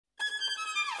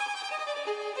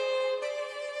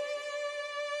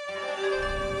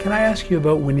Can I ask you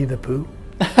about Winnie the Pooh?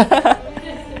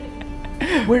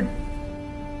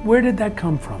 Where did that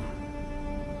come from?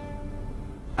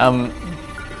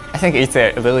 I think it's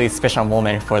a really special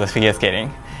moment for the figure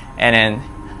skating, and then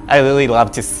I really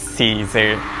love to see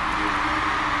the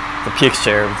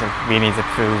picture of the Winnie the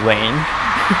Pooh lane.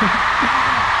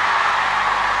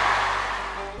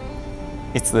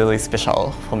 It's really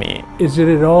special for me. Is it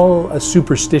at all a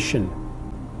superstition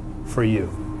for you?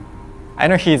 I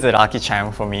know he's a lucky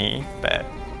charm for me, but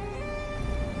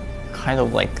kind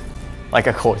of like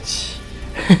a coach.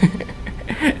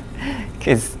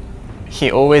 Because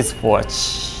he always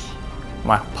watch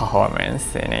my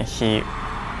performance, and he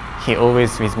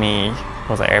always with me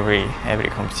for every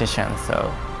competition.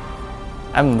 So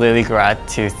I'm really glad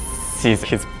to see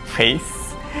his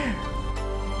face